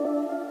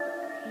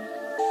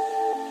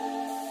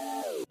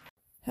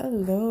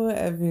Hello,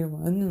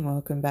 everyone, and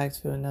welcome back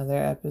to another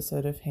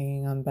episode of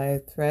Hanging On by a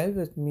Thread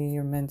with me,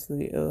 your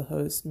mentally ill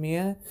host,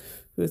 Mia,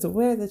 who is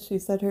aware that she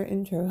said her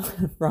intro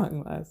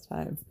wrong last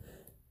time.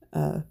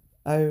 Uh,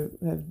 I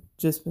have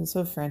just been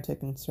so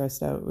frantic and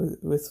stressed out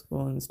with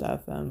school and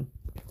stuff. And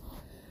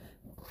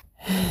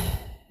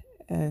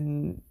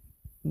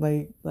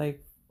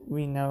like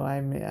we know,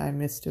 I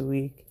missed a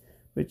week,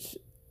 which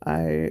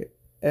I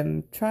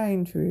am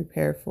trying to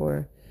prepare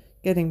for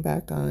getting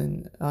back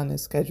on a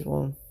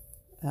schedule.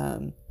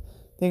 Um,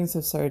 Things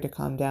have started to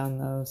calm down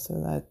though,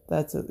 so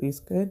that's at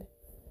least good.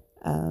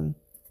 Um,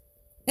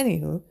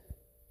 Anywho,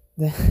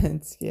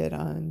 let's get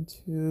on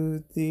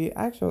to the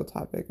actual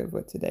topic of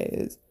what today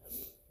is.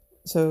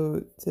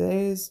 So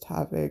today's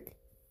topic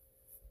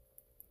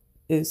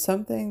is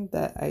something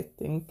that I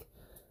think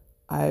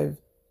I've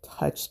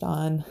touched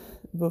on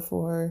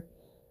before,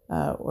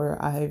 or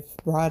I've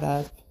brought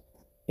up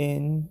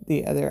in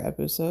the other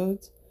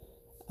episodes,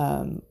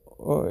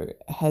 or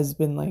has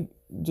been like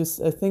just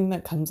a thing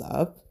that comes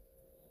up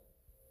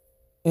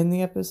in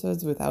the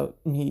episodes without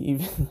me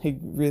even like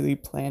really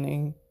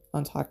planning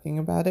on talking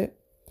about it.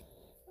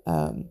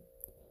 Um,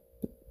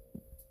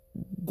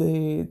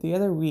 the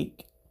other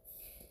week,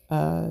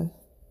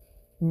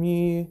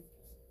 me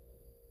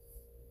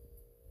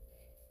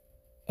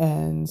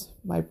and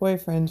my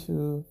boyfriend,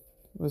 who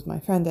was my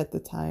friend at the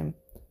time,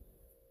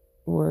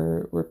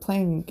 were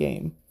playing a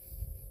game,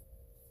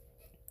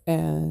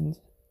 and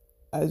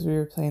as we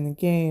were playing the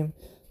game,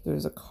 there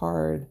was a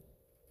card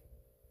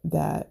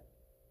that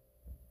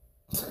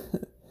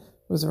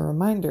was a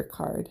reminder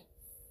card.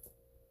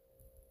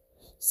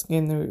 This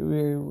game that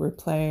we were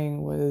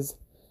playing was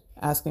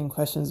asking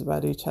questions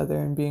about each other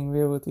and being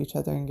real with each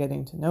other and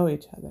getting to know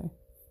each other.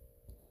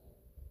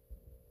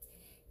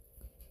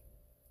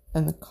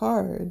 And the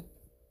card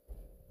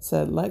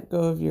said, let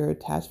go of your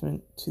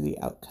attachment to the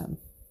outcome.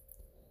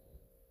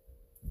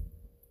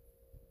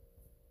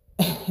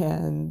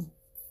 And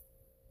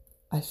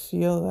I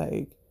feel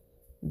like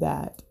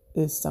that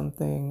is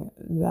something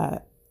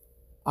that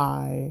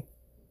I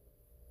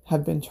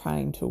have been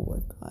trying to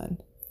work on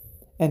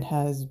and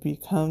has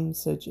become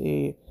such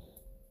a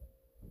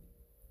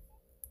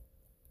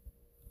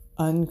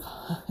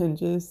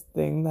unconscious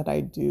thing that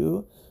I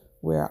do,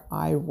 where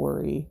I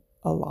worry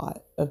a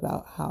lot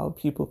about how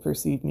people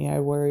perceive me. I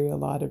worry a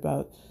lot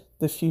about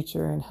the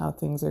future and how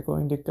things are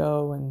going to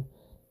go, and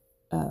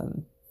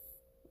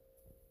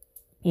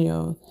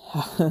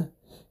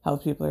how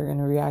people are going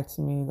to react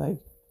to me. Like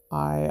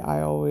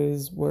I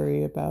always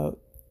worry about,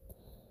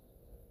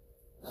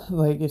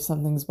 like, if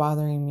something's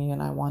bothering me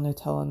and I want to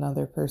tell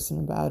another person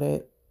about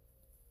it,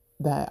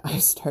 that I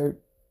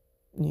start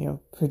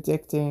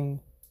predicting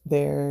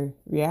their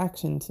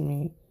reaction to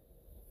me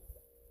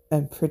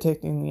and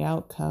predicting the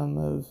outcome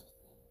of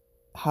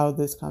how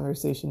this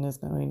conversation is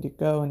going to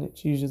go. And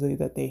it's usually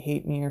that they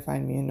hate me or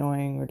find me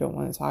annoying or don't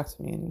want to talk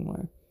to me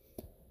anymore.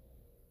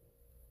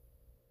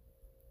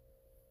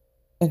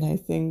 And I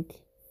think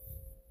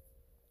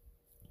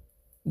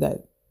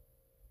that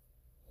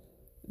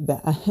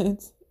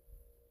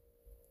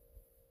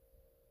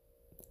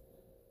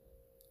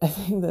I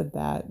think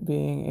that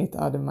being a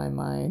thought in my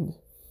mind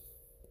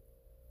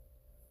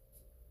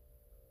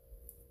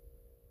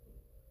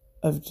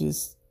of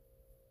just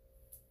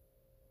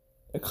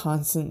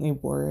constantly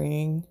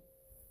worrying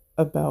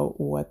about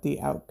what the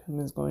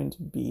outcome is going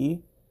to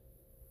be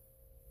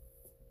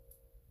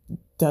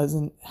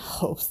doesn't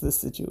help the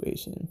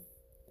situation.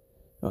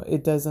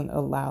 It doesn't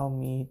allow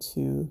me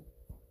to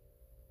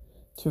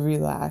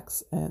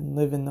relax and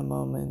live in the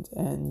moment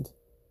and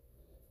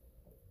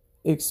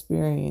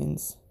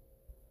experience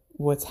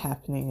what's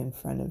happening in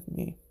front of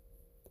me.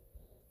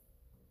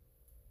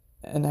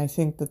 And I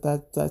think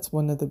that's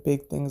one of the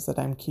big things that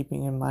I'm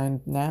keeping in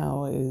mind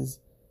now is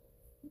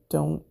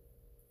don't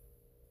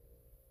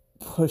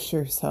push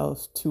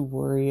yourself to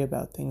worry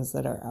about things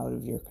that are out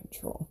of your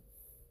control.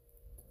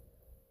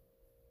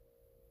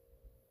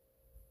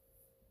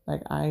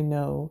 Like, I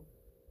know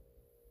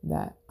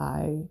that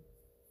I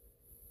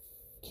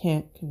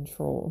can't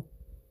control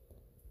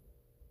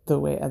the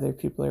way other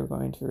people are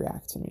going to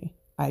react to me.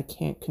 I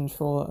can't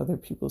control other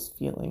people's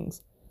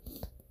feelings.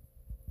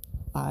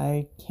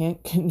 I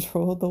can't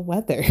control the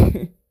weather.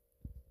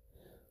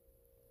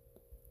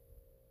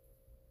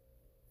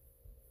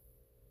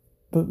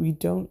 But we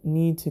don't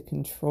need to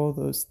control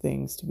those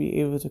things to be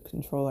able to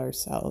control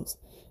ourselves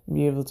and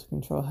be able to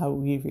control how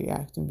we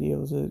react and be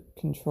able to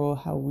control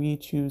how we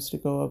choose to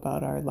go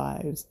about our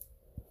lives.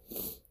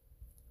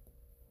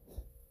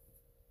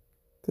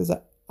 Because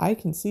I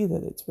can see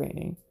that it's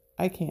raining.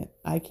 I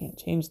can't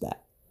change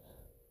that.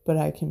 But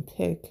I can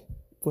pick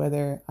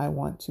whether I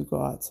want to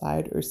go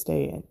outside or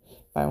stay in.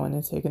 If I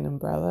want to take an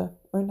umbrella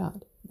or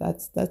not.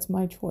 That's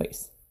my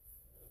choice.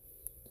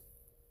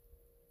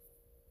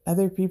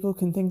 Other people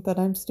can think that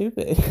I'm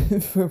stupid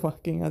for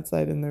walking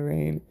outside in the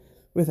rain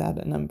without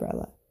an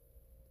umbrella.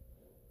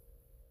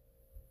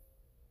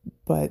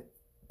 But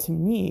to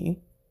me,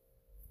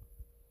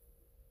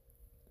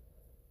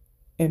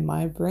 in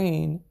my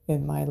brain,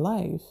 in my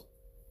life,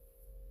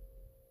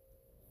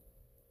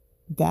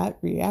 that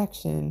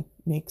reaction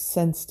makes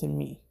sense to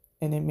me,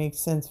 and it makes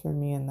sense for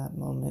me in that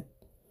moment.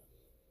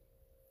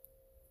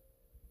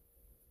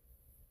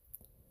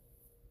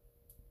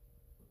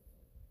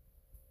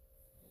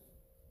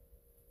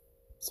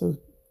 So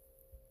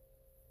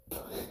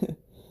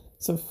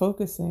so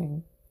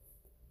focusing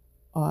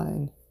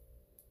on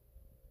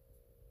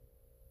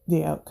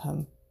the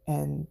outcome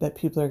and that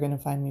people are going to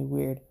find me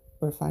weird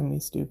or find me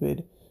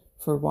stupid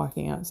for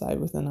walking outside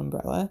with an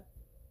umbrella.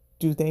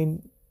 Do they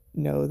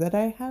know that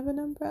I have an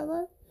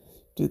umbrella?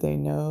 Do they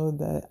know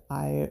that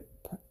I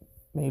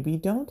maybe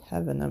don't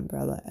have an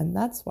umbrella and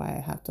that's why I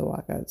have to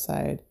walk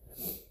outside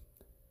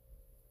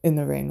in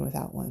the rain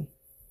without one?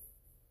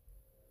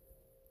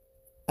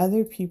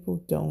 Other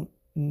people don't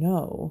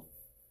know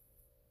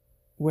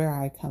where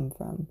I come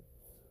from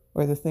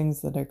or the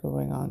things that are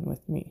going on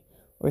with me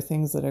or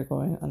things that are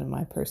going on in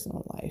my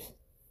personal life.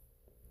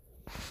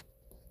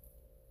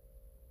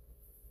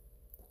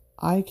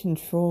 I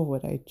control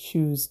what I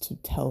choose to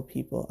tell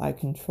people. I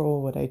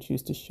control what I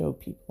choose to show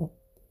people.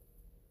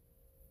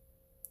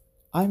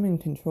 I'm in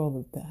control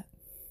of that.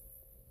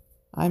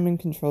 I'm in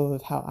control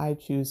of how I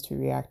choose to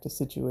react to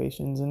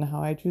situations and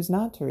how I choose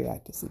not to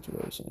react to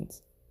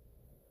situations.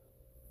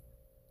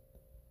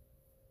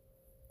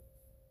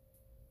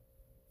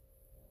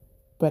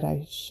 But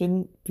I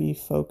shouldn't be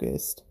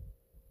focused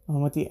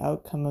on what the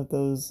outcome of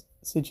those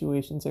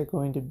situations are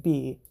going to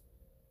be,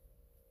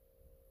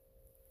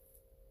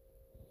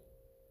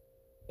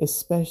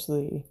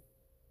 especially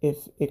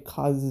if it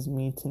causes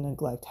me to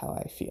neglect how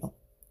I feel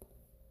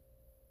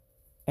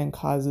and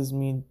causes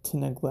me to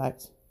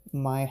neglect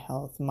my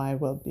health, my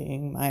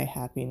well-being, my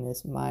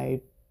happiness, my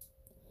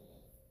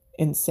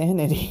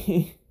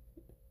insanity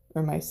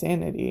or my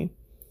sanity.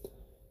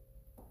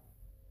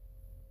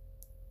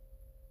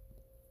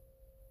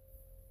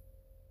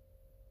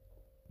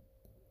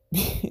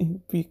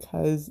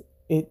 Because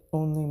it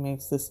only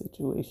makes the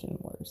situation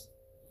worse.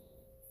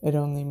 It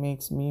only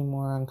makes me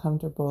more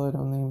uncomfortable. It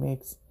only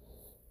makes,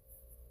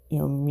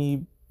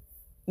 me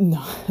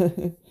not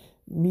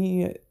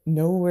me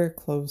nowhere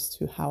close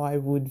to how I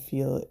would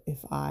feel if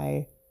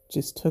I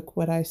just took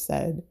what I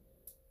said,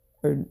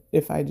 or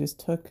if I just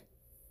took,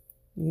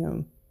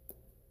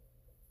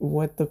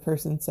 what the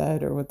person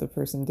said or what the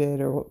person did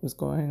or what was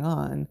going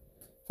on.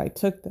 If I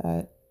took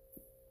that,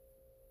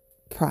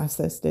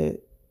 processed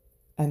it,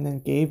 and then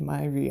gave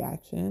my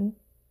reaction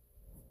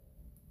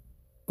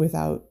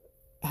without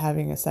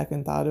having a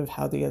second thought of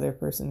how the other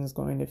person is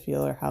going to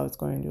feel or how it's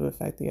going to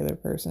affect the other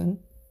person,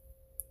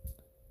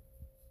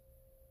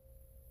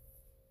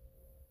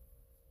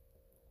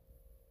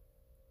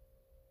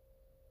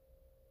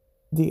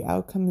 the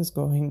outcome is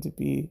going to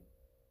be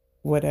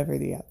whatever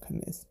the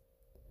outcome is.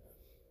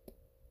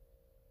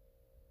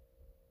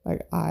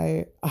 Like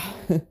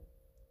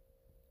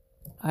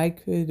I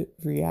could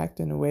react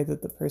in a way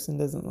that the person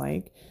doesn't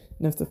like,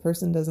 and if the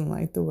person doesn't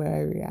like the way I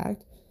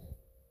react,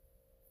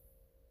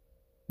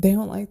 they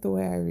don't like the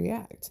way I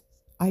react.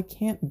 I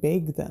can't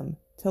beg them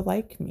to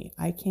like me.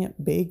 I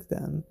can't beg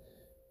them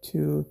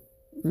to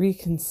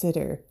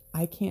reconsider.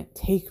 I can't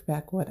take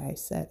back what I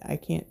said. I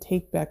can't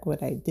take back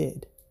what I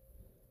did.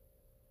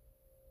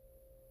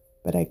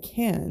 But I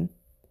can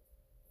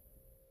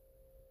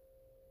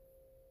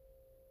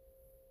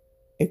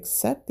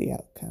accept the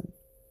outcome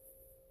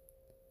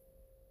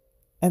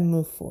and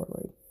move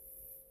forward.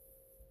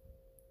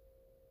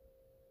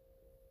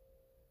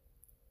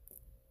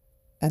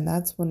 And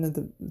that's one of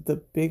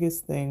the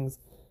biggest things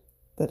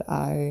that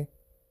I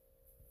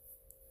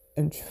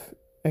am,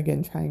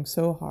 again, trying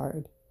so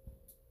hard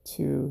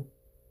to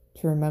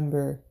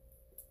remember,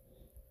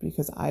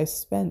 because I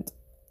spent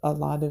a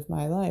lot of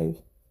my life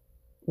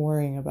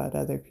worrying about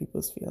other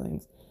people's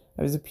feelings.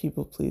 I was a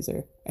people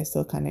pleaser. I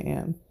still kind of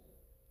am.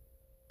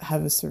 I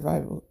have a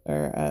survival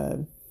or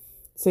a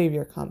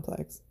savior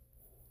complex.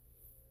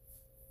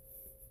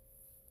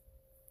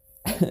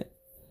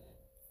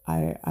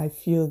 I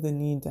feel the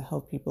need to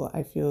help people.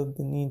 I feel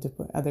the need to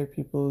put other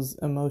people's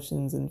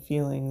emotions and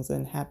feelings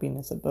and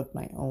happiness above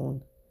my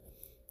own.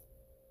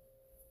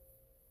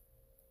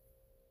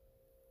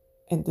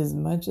 And as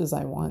much as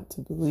I want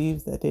to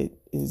believe that it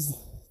is,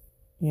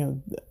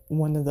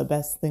 one of the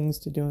best things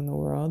to do in the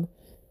world,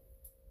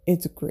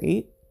 it's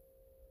great.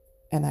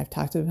 And I've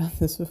talked about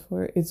this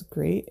before. It's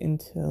great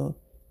until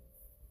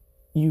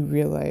you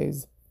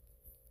realize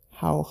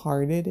how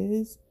hard it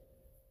is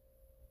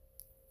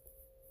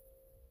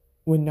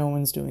when no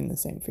one's doing the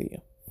same for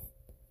you.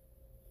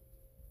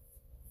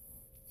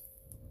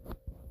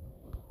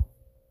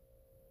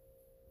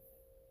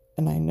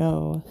 And I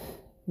know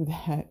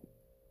that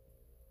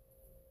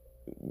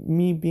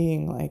me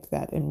being like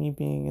that and me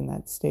being in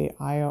that state,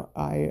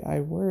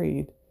 I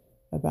worried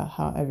about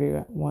how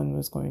everyone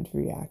was going to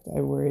react.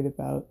 I worried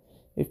about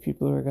if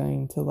people were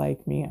going to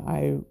like me.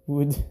 I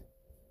would,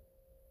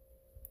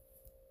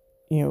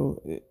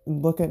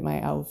 look at my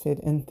outfit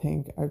and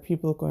think, are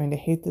people going to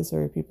hate this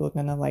or are people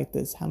going to like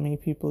this? How many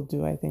people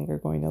do I think are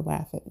going to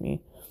laugh at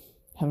me?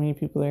 How many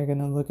people are going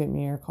to look at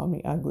me or call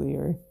me ugly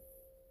or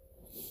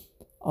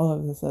all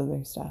of this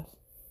other stuff?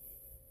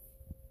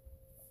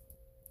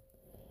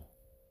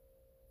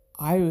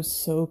 I was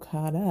so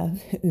caught up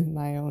in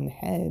my own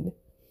head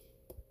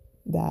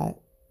that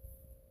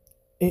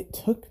it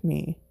took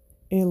me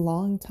a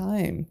long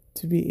time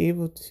to be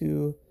able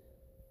to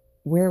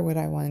wear what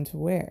I wanted to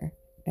wear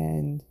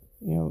and,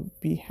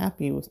 be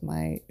happy with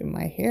my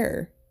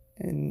hair.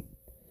 And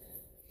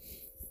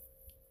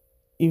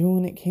even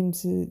when it came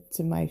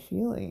to my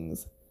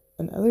feelings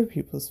and other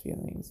people's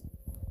feelings,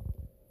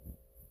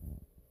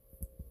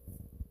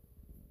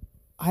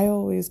 I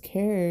always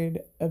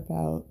cared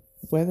about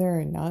whether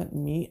or not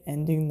me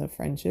ending the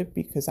friendship,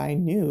 because I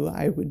knew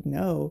I would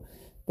know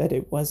that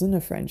it wasn't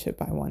a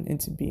friendship I wanted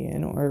to be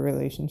in or a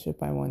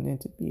relationship I wanted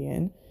to be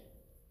in.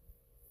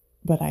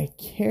 But I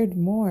cared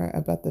more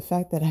about the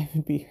fact that I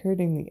would be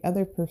hurting the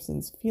other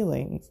person's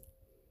feelings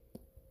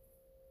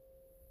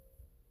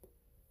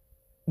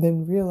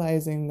than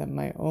realizing that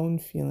my own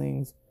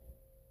feelings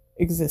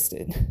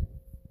existed.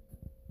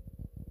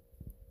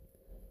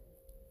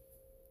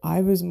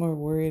 I was more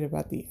worried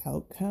about the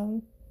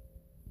outcome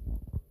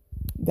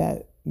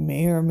that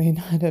may or may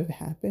not have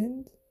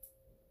happened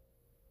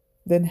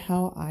than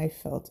how I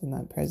felt in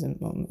that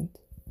present moment.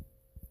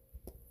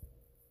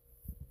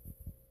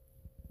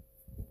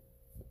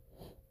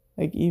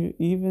 Like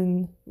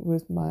even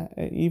with my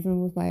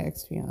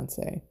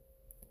ex-fiance,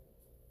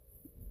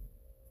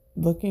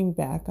 looking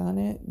back on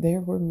it,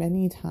 there were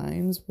many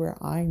times where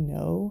I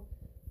know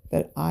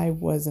that I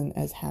wasn't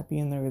as happy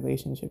in the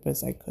relationship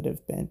as I could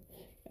have been.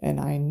 And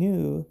I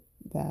knew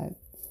that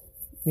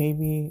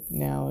maybe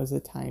now is a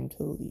time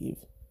to leave,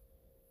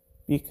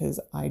 because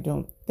I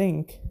don't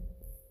think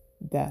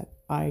that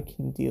I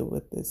can deal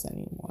with this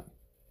anymore.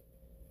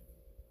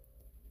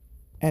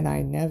 And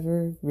I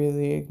never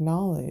really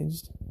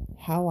acknowledged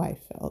how I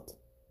felt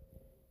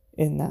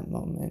in that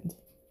moment.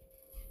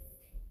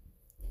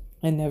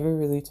 I never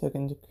really took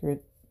into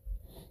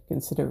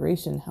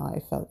consideration how I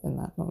felt in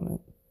that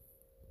moment.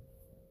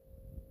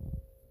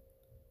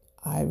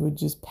 I would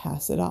just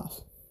pass it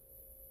off.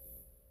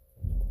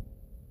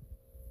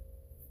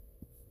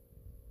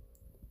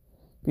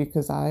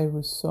 Because I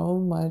was so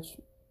much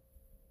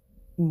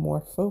more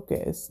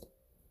focused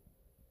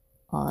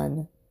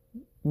on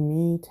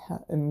me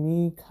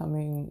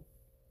coming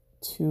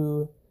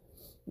to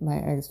my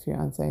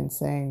ex-fiance and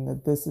saying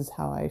that this is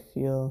how I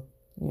feel,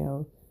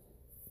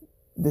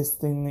 this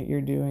thing that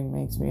you're doing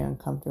makes me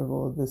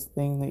uncomfortable, this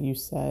thing that you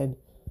said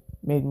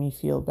made me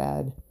feel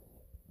bad,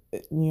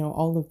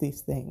 all of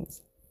these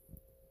things.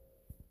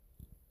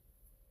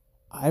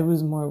 I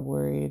was more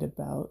worried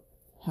about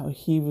how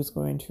he was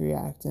going to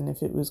react and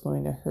if it was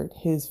going to hurt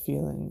his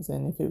feelings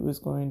and if it was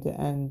going to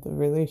end the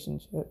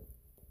relationship.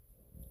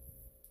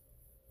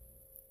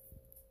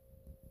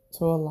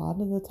 So a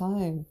lot of the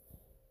time,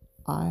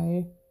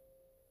 I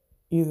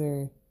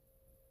either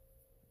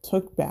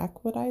took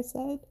back what I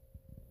said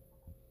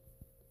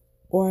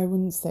or I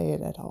wouldn't say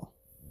it at all.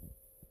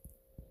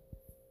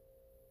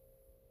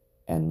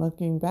 And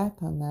looking back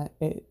on that,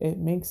 it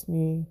makes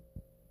me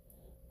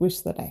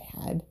wish that I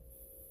had.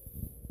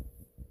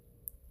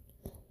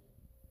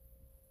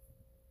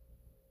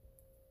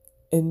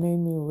 It made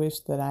me wish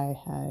that I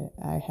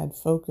had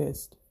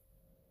focused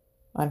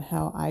on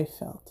how I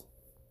felt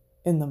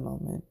in the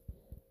moment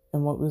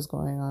and what was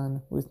going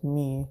on with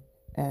me,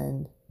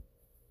 and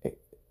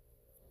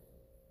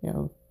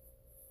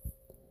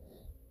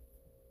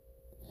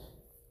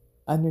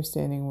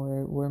understanding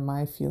where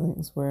my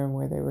feelings were and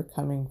where they were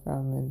coming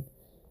from,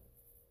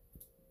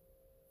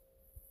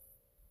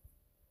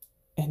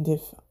 and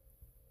if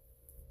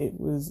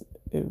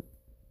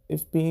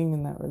being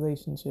in that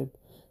relationship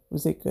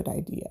was a good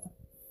idea.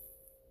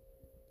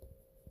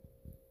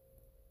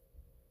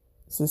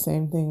 It's the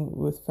same thing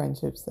with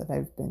friendships that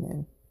I've been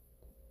in.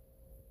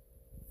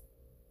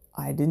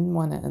 I didn't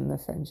want to end the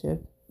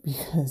friendship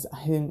because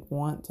I didn't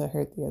want to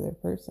hurt the other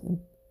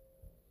person.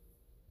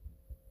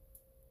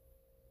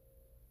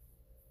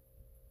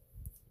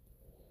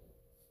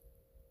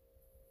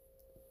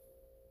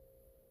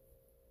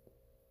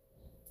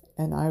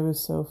 And I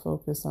was so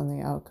focused on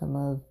the outcome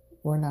of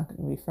we're not going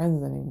to be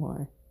friends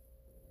anymore,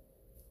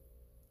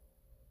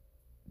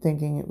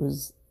 thinking it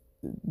was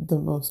the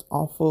most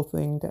awful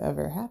thing to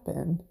ever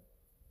happen,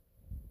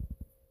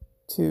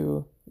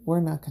 to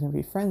we're not going to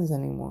be friends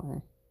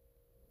anymore.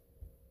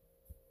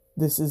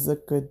 This is a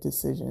good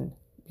decision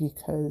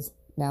because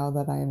now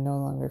that I am no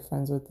longer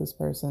friends with this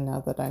person,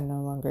 now that I'm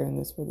no longer in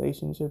this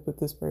relationship with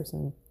this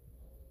person,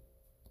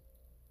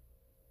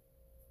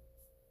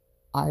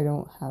 I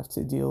don't have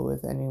to deal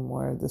with any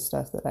more of the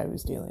stuff that I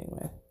was dealing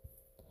with.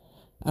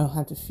 I don't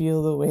have to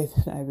feel the way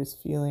that I was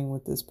feeling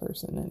with this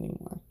person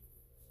anymore.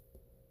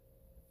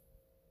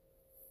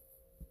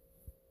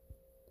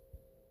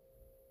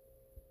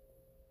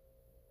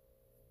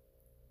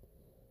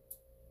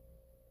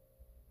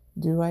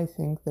 Do I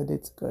think that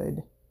it's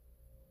good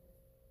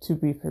to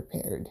be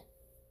prepared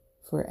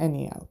for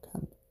any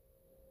outcome?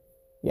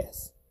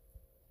 Yes.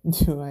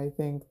 Do I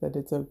think that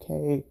it's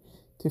okay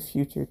to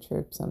future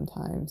trip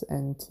sometimes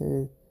and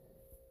to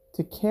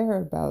care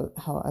about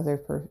how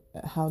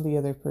the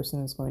other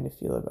person is going to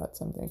feel about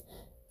something?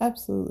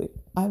 Absolutely.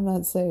 I'm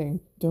not saying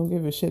don't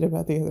give a shit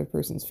about the other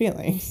person's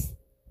feelings.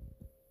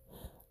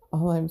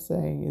 All I'm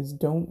saying is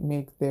don't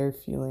make their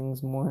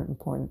feelings more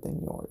important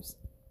than yours.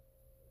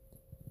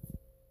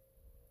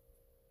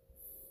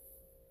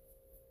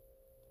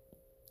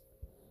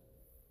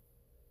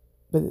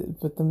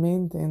 But the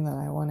main thing that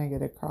I want to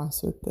get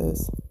across with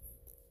this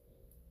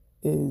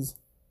is,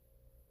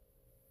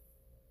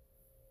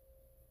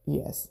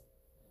 yes,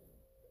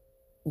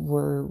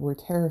 we're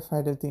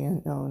terrified of the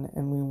unknown,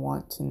 and we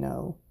want to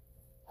know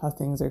how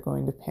things are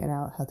going to pan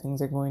out, how things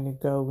are going to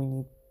go. We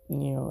need,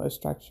 a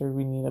structure,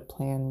 we need a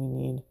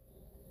plan,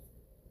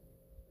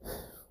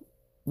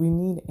 we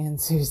need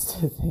answers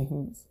to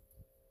things.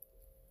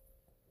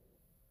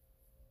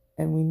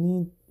 And we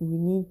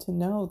need to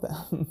know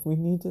them. We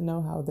need to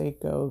know how they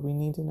go. We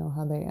need to know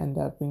how they end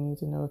up. We need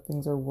to know if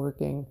things are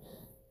working.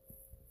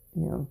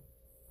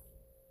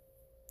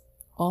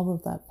 All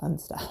of that fun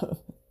stuff.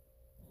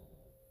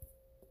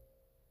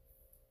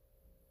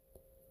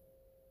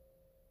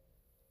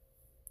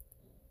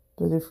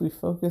 But if we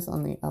focus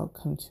on the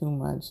outcome too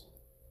much,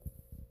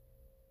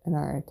 and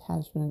our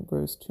attachment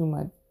grows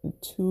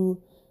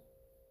too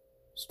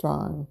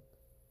strong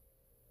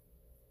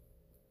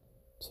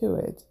to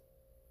it,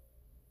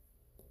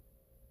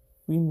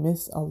 we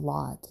miss a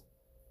lot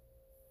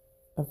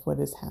of what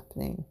is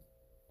happening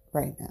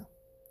right now.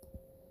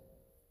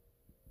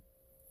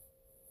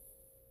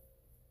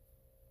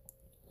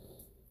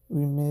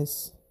 We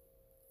miss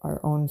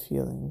our own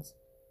feelings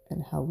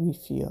and how we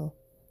feel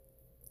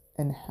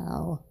and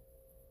how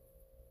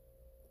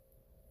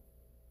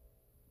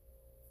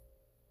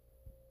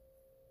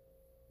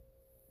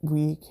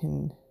we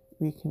can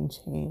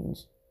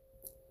change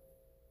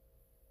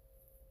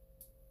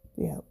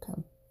the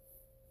outcome.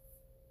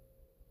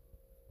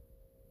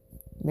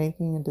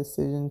 Making a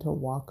decision to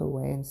walk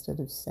away instead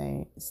of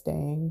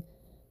staying,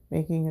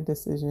 making a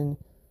decision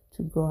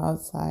to go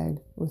outside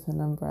with an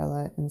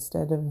umbrella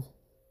instead of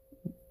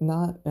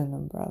not an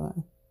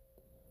umbrella,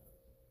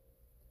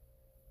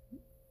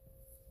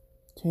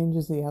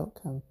 changes the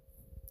outcome.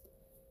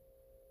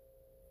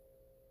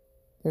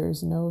 There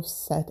is no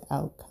set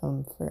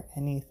outcome for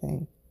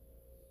anything,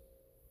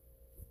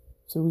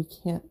 so we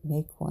can't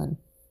make one.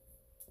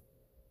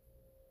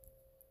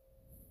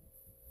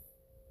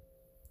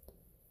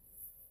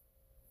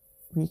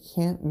 We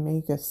can't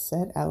make a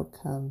set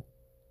outcome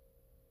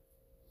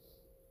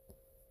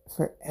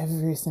for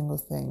every single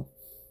thing.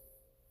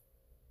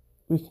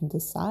 We can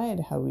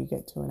decide how we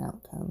get to an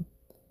outcome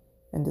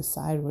and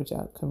decide which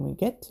outcome we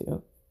get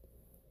to.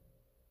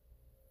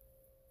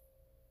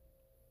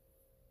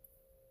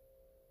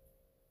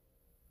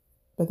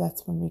 But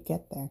that's when we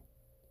get there.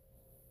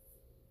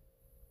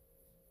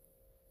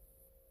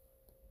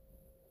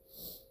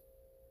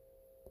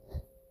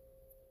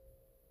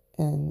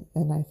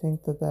 And I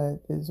think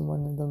that is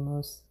one of the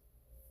most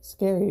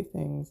scary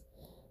things,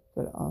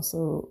 but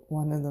also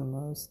one of the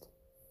most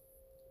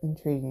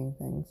intriguing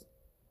things.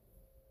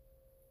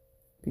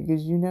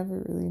 Because you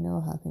never really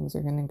know how things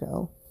are going to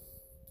go.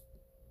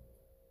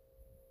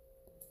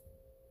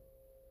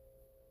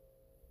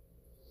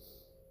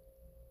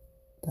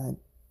 But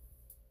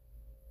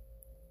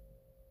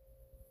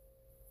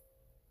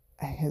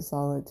I guess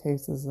all it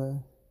takes is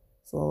a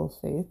little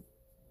faith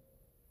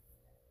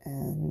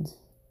and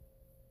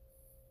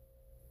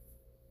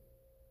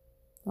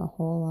a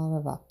whole lot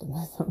of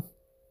optimism.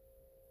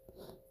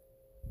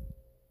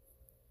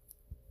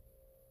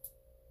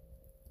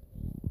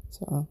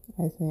 So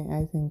I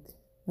think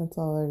that's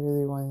all I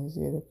really wanted to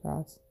get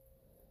across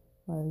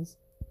was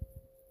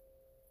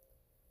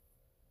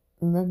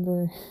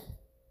remember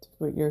to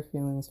put your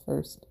feelings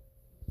first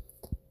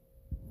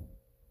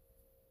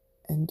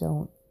and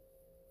don't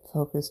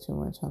focus too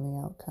much on the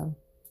outcome.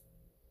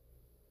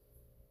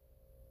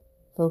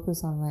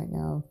 Focus on right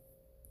now.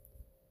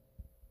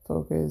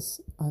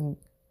 Focus on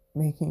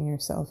making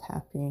yourself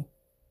happy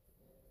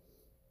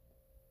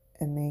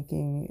and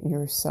making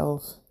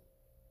yourself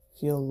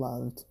feel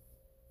loved.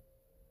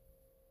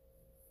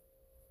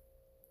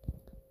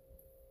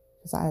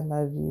 Because I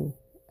love you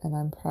and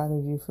I'm proud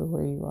of you for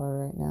where you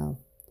are right now.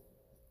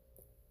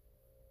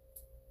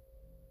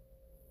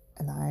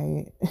 And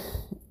I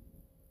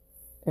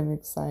am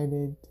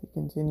excited to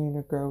continue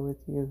to grow with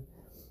you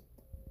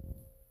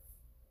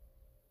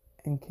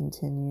and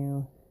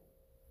continue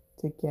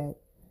to get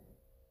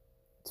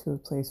to a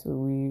place where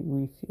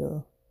we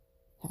feel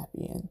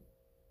happy in.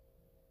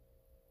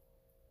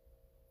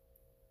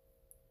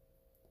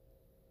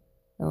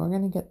 And we're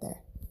going to get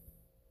there.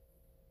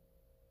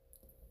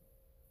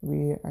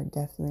 We are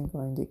definitely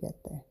going to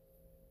get there.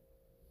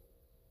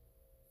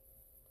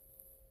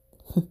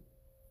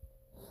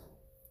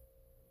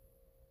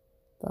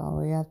 But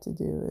all we have to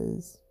do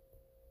is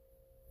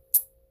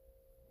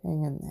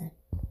hang in there,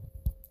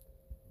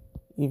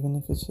 even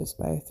if it's just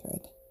by a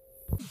thread.